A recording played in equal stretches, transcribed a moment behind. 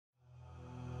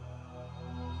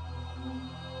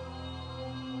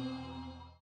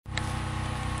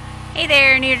Hey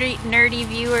there, nerdy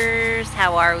viewers.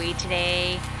 How are we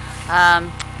today?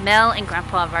 Mel and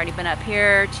Grandpa have already been up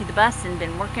here to the bus and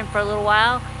been working for a little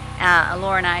while.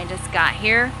 Laura and I just got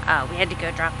here. We had to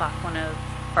go drop off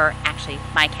actually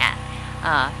my cat,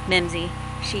 Mimsy.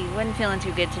 She wasn't feeling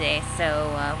too good today,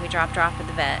 so we dropped her off at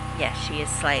the vet. Yes, she is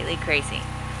slightly crazy.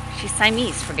 She's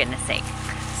Siamese, for goodness sake.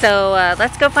 So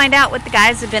let's go find out what the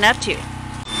guys have been up to.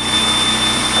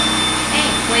 Hey,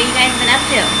 what have you guys been up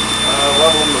to?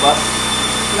 Leveling the bus.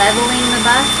 Leveling the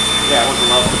bus? Yeah, it wasn't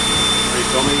level. Are you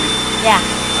filming me? Yeah.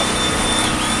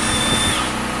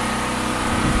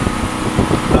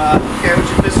 Okay, what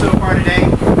you've missed so far today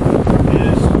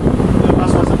is the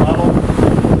bus wasn't level.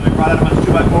 So we brought out a bunch of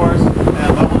 2x4s and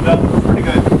leveled it up. It was pretty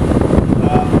good.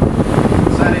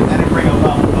 So I didn't bring a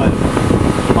level, but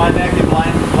my neck and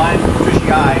blind fishy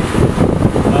eye,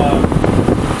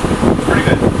 it's pretty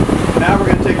good. Now we're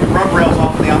going to take the rub rails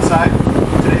off on the outside.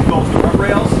 Today's goal is the rub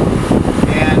rails,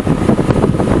 and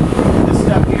this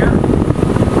stuff here,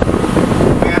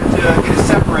 we have to get it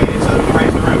separated so that we can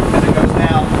raise the roof because it goes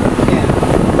down in.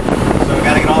 So we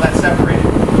got to get all that separated.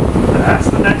 That's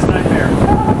the next nightmare.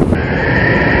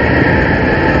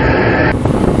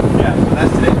 Yeah, so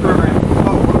that's today's program.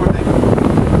 Oh, one more thing.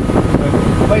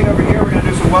 The plate over here, we're going to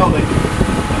do some welding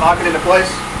and lock it into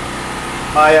place.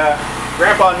 My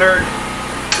grandpa nerd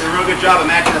did a real good job of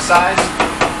matching the size.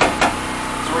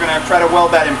 So we're going to try to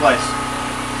weld that in place.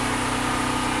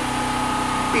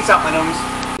 Peace out, my gnomes.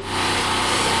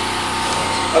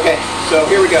 Okay, so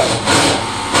here we go.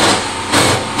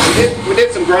 We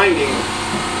did some grinding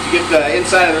to get the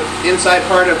inside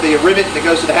part of the rivet that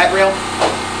goes to the hat rail.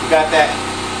 We got that.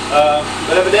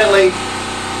 But evidently,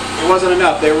 it wasn't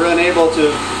enough. They were unable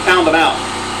to pound them out.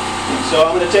 So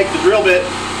I'm going to take the drill bit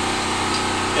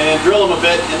and drill them a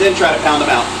bit and then try to pound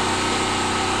them out.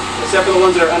 Except for the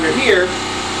ones that are under here.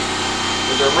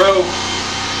 There's a row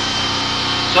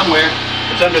somewhere.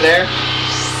 It's under there.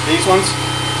 These ones.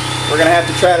 We're going to have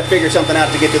to try to figure something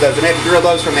out to get to those. And have to drill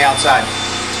those from the outside.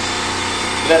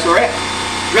 But that's where we're at.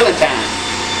 Drilling time.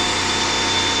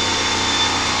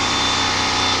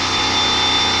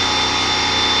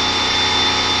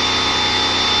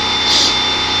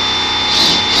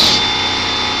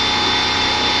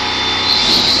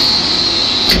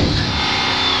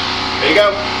 There you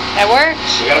go. That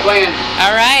works? We got a plan.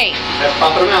 All right. That's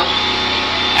popping them out.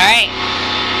 All right.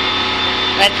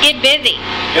 Let's get busy.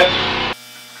 Yep.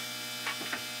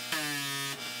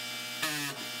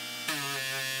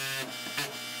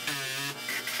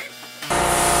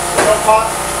 One pot.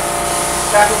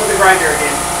 Tap it with the grinder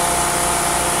again.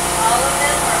 All of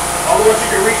them? All the ones you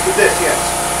can reach with this, yes.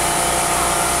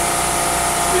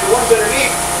 The ones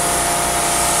underneath,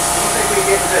 I don't think we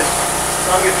can get to this. So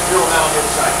I'll get the drill out on the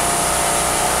other side.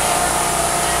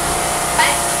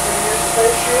 Here's the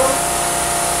face shield.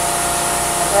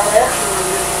 Our action on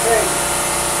this face.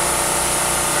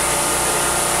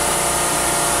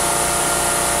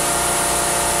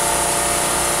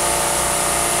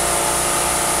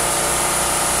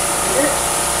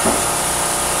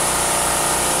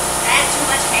 That's too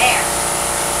much hair.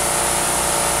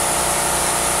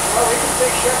 Well, we can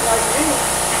fix shit like me.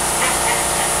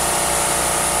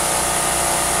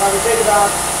 Probably take about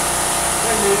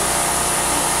 10 minutes.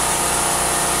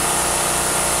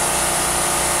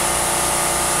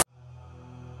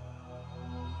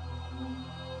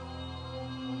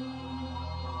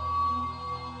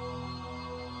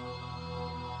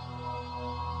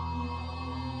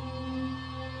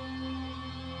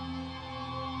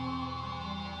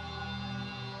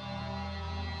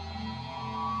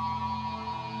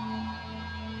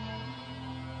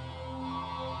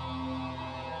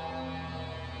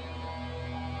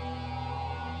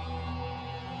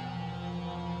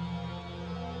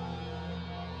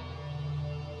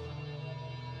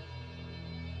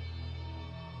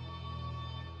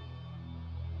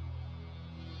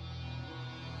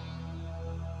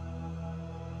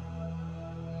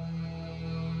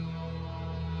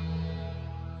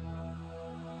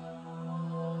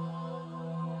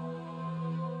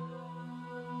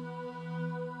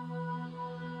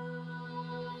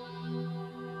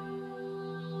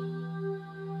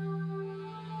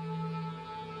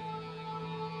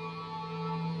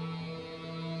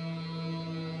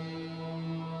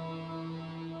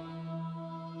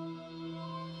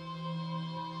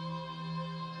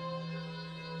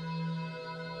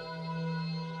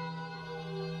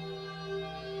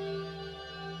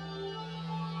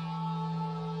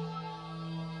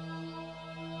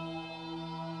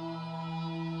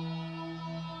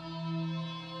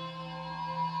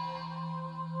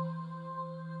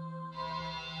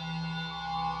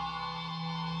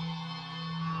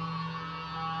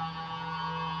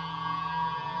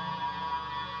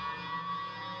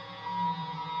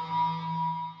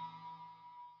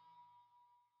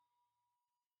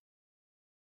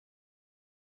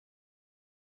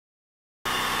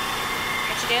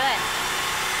 doing?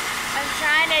 I'm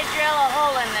trying to drill a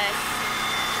hole in this.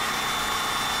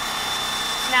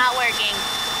 It's not working.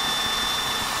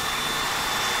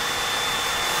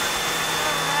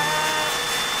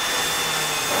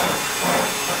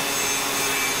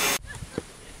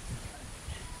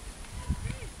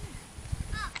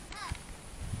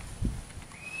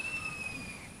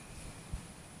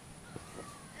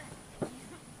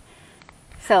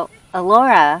 So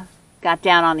Alora got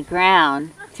down on the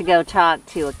ground to go talk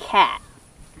to a cat.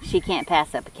 She can't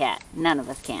pass up a cat. None of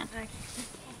us can.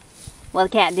 Well, the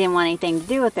cat didn't want anything to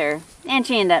do with her, and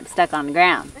she ended up stuck on the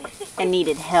ground and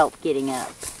needed help getting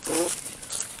up.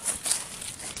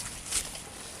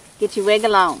 Get your wig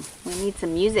along. We need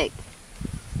some music.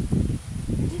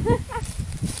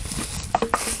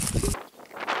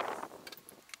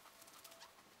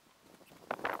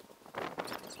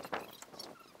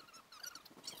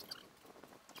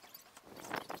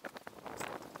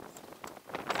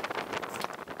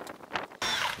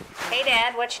 Hey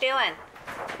Dad, what you doing?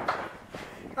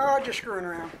 Oh, just screwing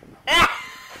around.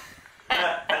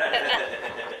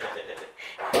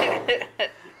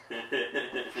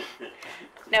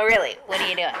 No, really, what are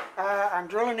you doing? I'm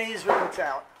drilling these rivets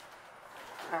out.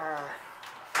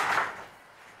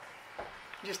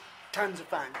 Just tons of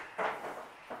fun.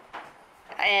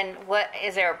 And what,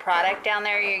 is there a product down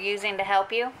there you're using to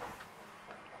help you?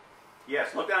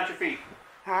 Yes, look down at your feet.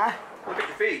 Huh? Look at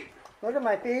your feet. Look at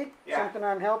my feet. Yeah. Something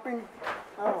I'm helping.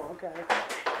 Oh, okay.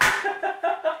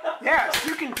 Yes,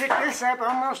 you can pick this up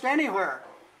almost anywhere.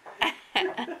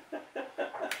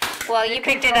 Well, you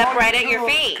picked it up right at your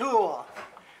feet. Cool.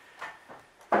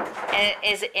 And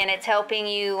it's helping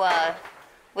you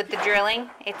with the drilling?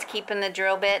 It's keeping the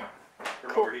drill bit?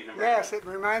 Cool. Yes, it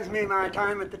reminds me of my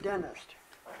time at the dentist.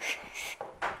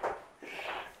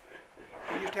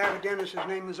 I used to have a dentist. His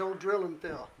name was Old Drill and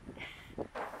Phil.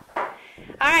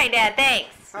 All right, Dad,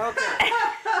 thanks. Okay.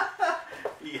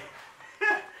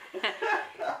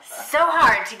 So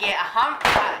hard to get a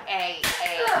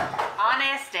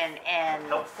honest and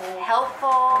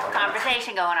helpful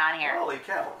conversation going on here. Holy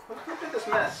cow. Look at this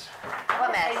mess.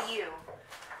 What mess? You.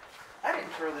 I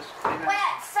didn't throw this.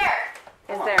 What, sir?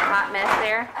 Is there a hot mess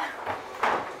there?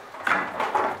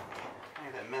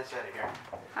 Get that mess out of here.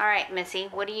 All right, Missy,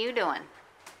 what are you doing?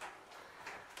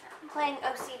 I'm playing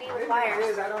OCD The with good wires.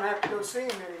 news is I don't have to go see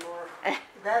him anymore. The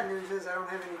bad news is I don't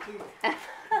have any teeth.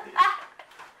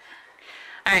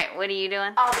 All right, what are you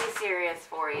doing? I'll be serious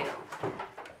for you.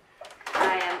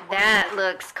 I am. That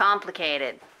looks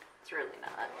complicated. It's really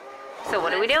not. So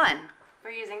what are we doing?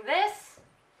 We're using this,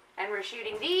 and we're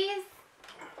shooting these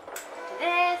to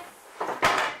this.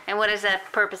 And what is the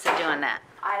purpose of doing that?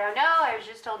 I don't know. I was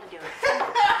just told to do it.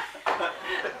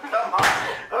 Come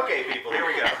on. Okay, people, here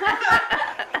we go.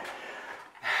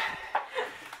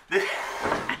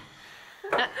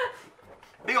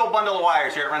 Big old bundle of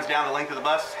wires here. It runs down the length of the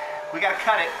bus. We got to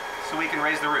cut it so we can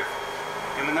raise the roof.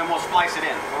 And then we'll splice it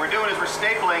in. What we're doing is we're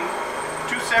stapling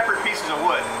two separate pieces of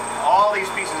wood, all these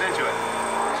pieces into it,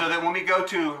 so that when we go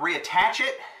to reattach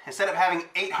it, instead of having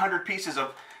 800 pieces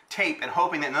of tape and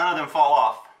hoping that none of them fall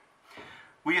off,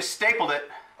 we just stapled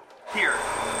it here.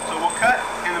 So we'll cut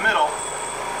in the middle,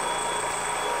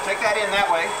 take that in that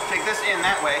way, take this in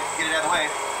that way, get it out of the way,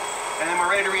 and then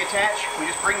we're ready to reattach. We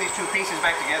just bring these two pieces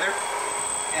back together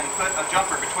and put a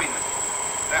jumper between them.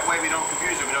 That way we don't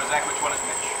confuse them, we know exactly which one is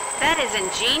which. That is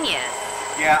ingenious.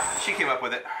 Yeah, she came up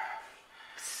with it.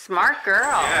 Smart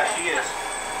girl. Yeah, she is.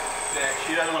 Yeah,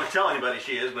 she doesn't want to tell anybody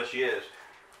she is, but she is.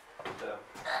 So.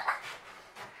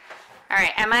 All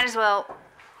right, I might as well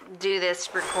do this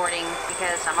recording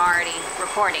because I'm already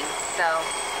recording. So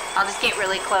I'll just get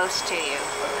really close to you.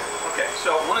 Okay,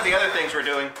 so one of the other things we're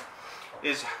doing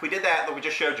is we did that we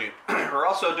just showed you. We're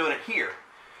also doing it here,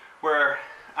 where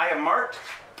I have marked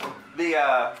the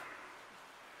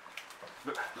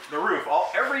roof.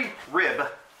 Every rib.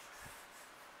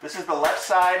 This is the left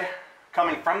side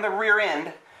coming from the rear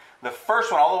end. The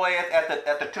first one, all the way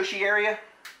at the tushy area,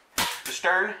 the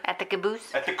stern. At the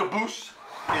caboose? At the caboose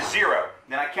is 0.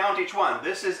 Then I count each one.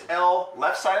 This is L,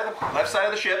 left side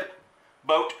of the ship,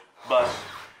 boat, bus,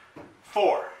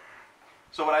 4.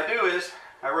 So what I do is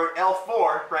I wrote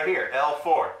L4 right here,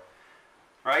 L4,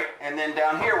 right? And then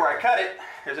down here where I cut it,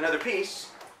 there's another piece.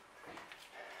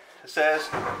 It says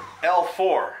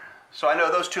L4. So I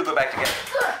know those two go back together.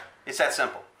 It's that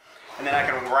simple. And then I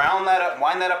can round that up,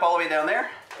 wind that up all the way down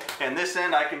there. And this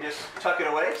end I can just tuck it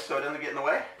away so it doesn't get in the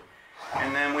way.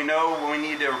 And then we know when we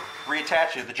need to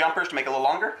reattach the jumpers to make it a little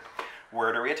longer,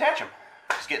 where to reattach them.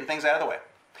 Just getting things out of the way.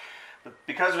 But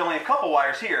because there's only a couple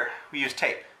wires here, we use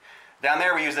tape. Down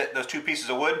there we use those two pieces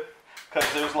of wood because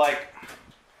there's like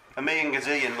a million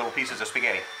gazillion little pieces of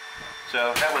spaghetti.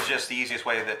 So that was just the easiest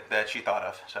way that she thought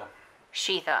of. So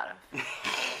She thought of.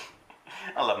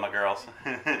 I love my girls.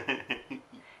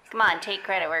 Come on, take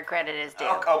credit where credit is due.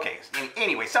 Okay.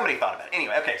 Anyway, somebody thought of it.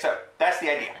 Anyway, okay. So that's the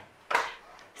idea.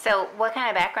 So, what kind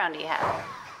of background do you have?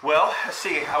 Well, let's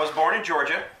see. I was born in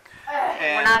Georgia.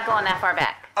 We're not going that far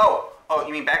back. Oh,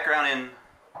 you mean background in?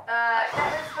 That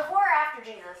is before or after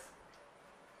Jesus?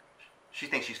 She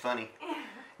thinks she's funny. You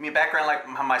mean background like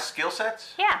my skill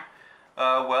sets? Yeah.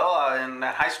 Well, in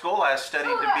high school, I studied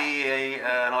to be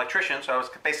an electrician, so I was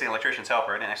basically an electrician's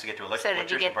helper. I didn't actually get to So did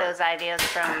you get those ideas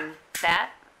from that?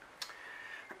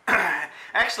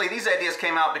 Actually, these ideas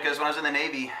came out because when I was in the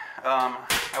Navy,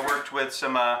 I worked with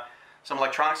some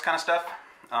electronics kind of stuff.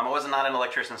 I was not an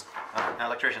electrician's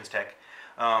tech,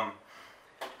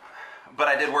 but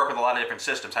I did work with a lot of different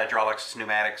systems: hydraulics,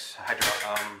 pneumatics,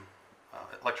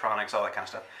 electronics, all that kind of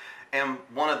stuff. And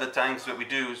one of the things that we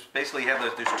do is basically have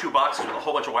there's two boxes with a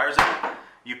whole bunch of wires in them.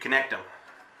 You connect them,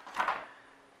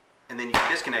 and then you can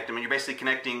disconnect them, and you're basically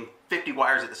connecting 50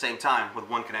 wires at the same time with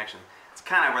one connection. It's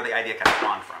kind of where the idea kind of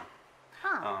spawned from.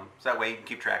 Huh. So that way you can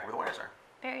keep track of where the wires are.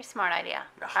 Very smart idea.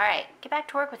 Yeah. All right, get back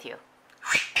to work with you.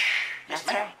 Yes, That's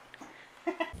ma'am.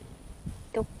 right.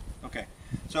 Go. Okay,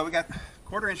 so we got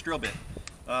 1/4-inch drill bit.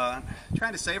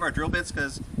 Trying to save our drill bits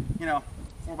because, you know,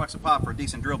 $4 a pop for a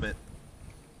decent drill bit.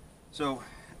 So,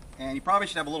 and you probably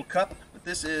should have a little cup, but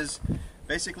this is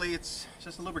basically, it's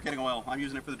just a lubricating oil. I'm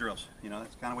using it for the drills. You know,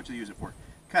 that's kind of what you use it for.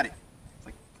 Cut it. It's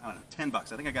like, I don't know,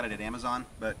 $10. I think I got it at Amazon,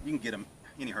 but you can get them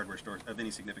any hardware store of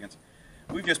any significance.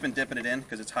 We've just been dipping it in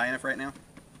because it's high enough right now.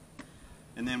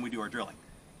 And then we do our drilling.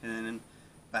 And then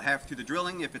about half through the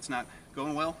drilling, if it's not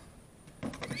going well,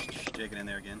 shake it in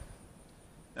there again.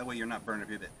 That way you're not burning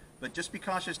your bit. But just be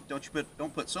cautious.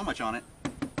 Don't put so much on it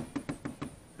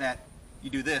that you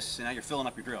do this and now you're filling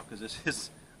up your drill, because this is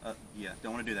yeah,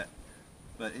 don't want to do that.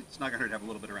 But it's not going to hurt to have a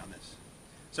little bit around this.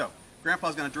 So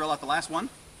Grandpa's going to drill out the last one.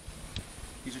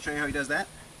 He's going to show you how he does that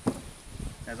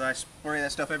as I spray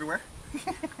that stuff everywhere.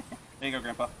 There you go,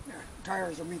 Grandpa. Yeah,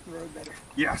 tires will meet the road better.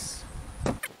 Yes.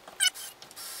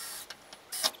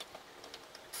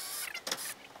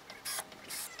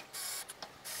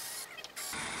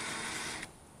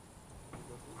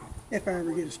 If I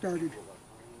ever get it started.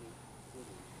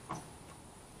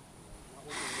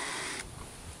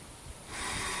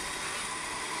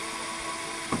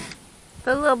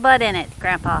 Put a little butt in it,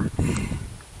 Grandpa.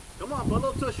 Come on, put a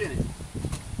little tush in it.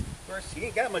 Of course, he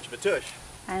ain't got much of a tush.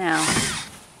 I know.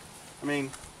 I mean,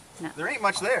 No. there ain't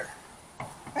much there.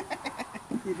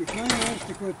 If your son wants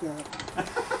to put that,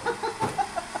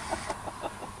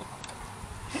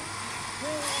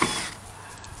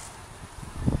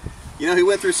 You know, he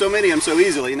went through so many of them so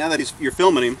easily. Now that you're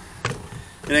filming him,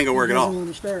 it ain't gonna work at all. doesn't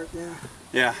want to start, yeah.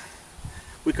 Yeah,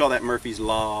 we call that Murphy's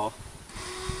Law.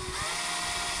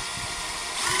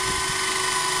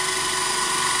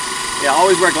 Yeah,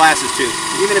 always wear glasses too,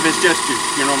 even if it's just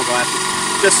your normal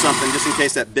glasses. Just something, just in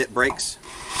case that bit breaks.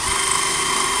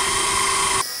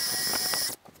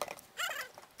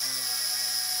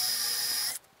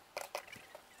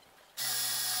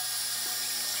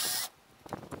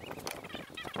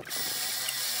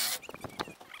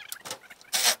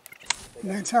 And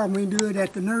that's how we do it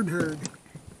at the Nerd Herd.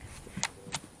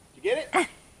 You get it?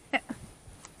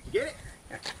 You get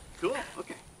it? Cool,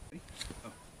 okay.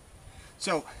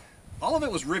 So, all of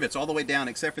it was rivets all the way down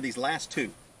except for these last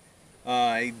two.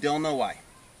 I don't know why.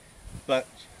 But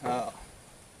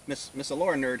Miss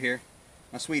Alora Nerd here,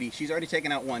 my sweetie, she's already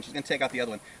taken out one. She's going to take out the other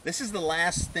one. This is the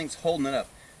last thing's holding it up.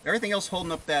 Everything else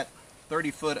holding up that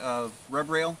 30-foot of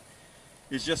rub rail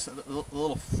is just the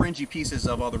little fringy pieces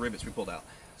of all the rivets we pulled out.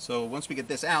 So once we get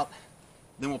this out,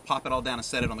 then we'll pop it all down and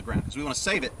set it on the ground, because we want to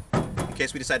save it in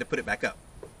case we decide to put it back up.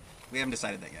 We haven't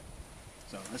decided that yet.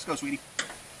 So let's go, sweetie.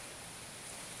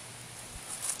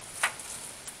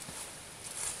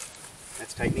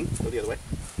 That's tightening. Go the other way.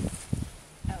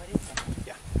 Oh, it is.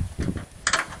 Yeah.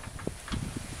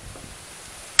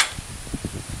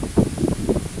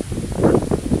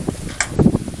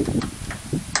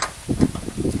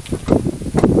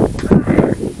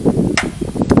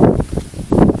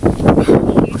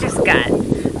 You just got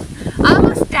I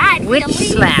almost died. witch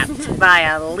slapped by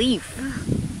a leaf.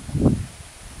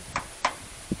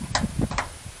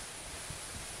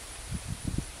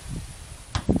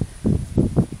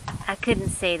 I couldn't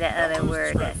say the other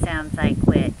word that sounds like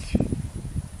witch.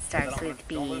 Starts with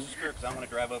Don't lose B. the screw, because I'm going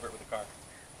to drive over it with the car.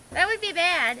 That would be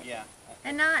bad Yeah.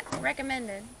 and not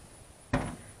recommended. Da,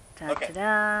 Okay. da,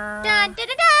 da. Dun, dun,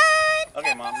 dun, dun.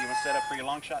 Okay, Mom, you want to set up for your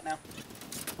long shot now?